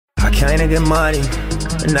came to get money,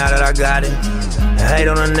 and now that I got it, I hate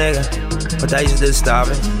on a nigga, but they just did stop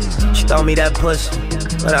it. She throw me that pussy,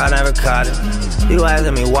 but I never caught it. You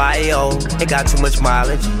asking me why, yo, it got too much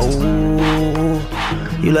mileage. Ooh,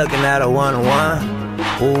 you looking at a one-on-one.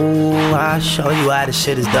 Ooh, I'll show you how this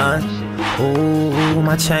shit is done. Ooh,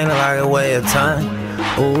 my chain look like it weigh a ton.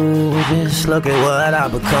 Ooh, just look at what I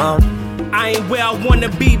become. I ain't where I wanna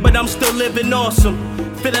be, but I'm still living awesome.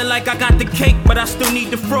 Feeling like I got the cake, but I still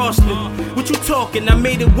need the frosting. What you talking? I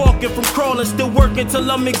made it walking from crawling, still working till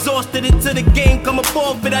I'm exhausted. Until the game come up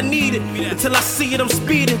off it, I need it. Until I see it, I'm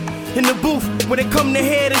speeding. In the booth, when it come to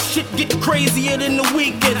hair, this shit get crazier than the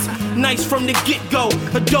weekends. Nice from the get-go,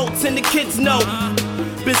 adults and the kids know.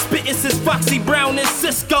 Been spitting since Foxy Brown and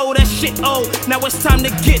Cisco, that shit old. Now it's time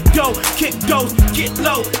to get dough, kick those, get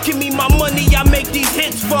low. Give me my money, I make these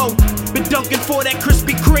hits for. Been dunking for that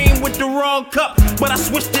Krispy Kreme with the wrong cup, but I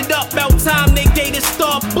switched it up, about time they gave it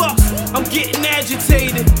Starbucks. I'm getting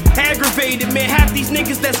agitated, aggravated, man. Half these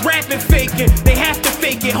niggas that's rapping faking, they have to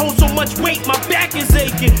fake it. Hold so much weight, my back is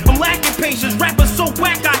aching. I'm lacking patience, rappers so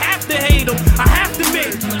whack, I have to hate them, I have to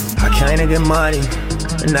make it. I came to get money,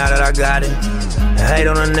 and now that I got it, I hate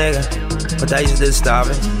on a nigga, but they just did stop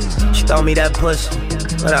it. She throw me that pussy,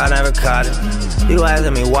 but I never caught it. You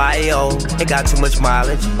asking me why, yo, it got too much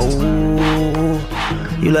mileage. Ooh,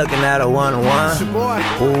 you looking at a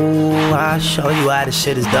one-on-one. Ooh, I'll show you how this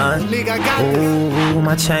shit is done. Ooh,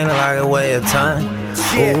 my chain look like it weigh a ton.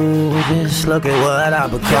 Ooh, just look at what I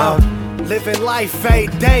become. Living life every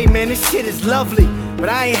day, man, this shit is lovely. But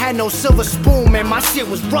I ain't had no silver spoon, man, my shit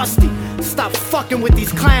was rusty. Stop fucking with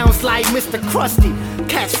these clowns like Mr. Krusty.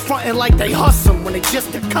 Cats frontin' like they hustle when they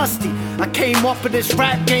just a custy. I came up in this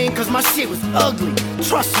rap game cause my shit was ugly.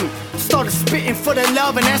 Trust me, started spitting for the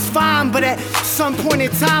love and that's fine. But at some point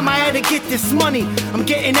in time I had to get this money. I'm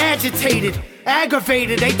getting agitated,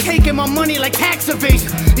 aggravated. They taking my money like tax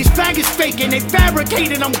evasion. These faggots faking, they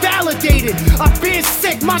fabricated, I'm validated. I've been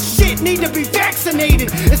sick, my shit need to be vaccinated.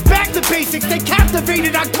 It's back to basics, they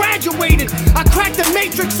captivated, I graduated. I cracked the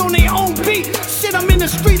matrix on their own beat. Shit, I'm in the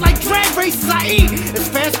street like drag races I eat. It's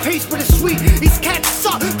fast paced but it's sweet. These cats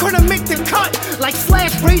suck, couldn't make the cut. Like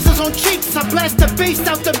slash razors on cheeks, I blast the bass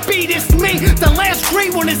out the beat. It's me, the last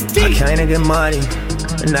great one is deep. I came to get money,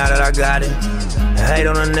 and now that I got it, I hate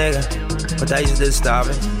on a nigga, but they just did stop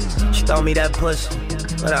it. She throw me that pussy,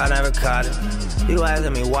 but I never caught it. You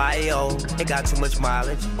asking me why, yo, it got too much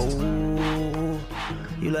mileage. Ooh,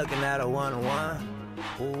 you looking at a one-on-one.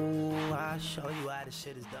 Ooh, I'll show you how this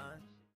shit is done.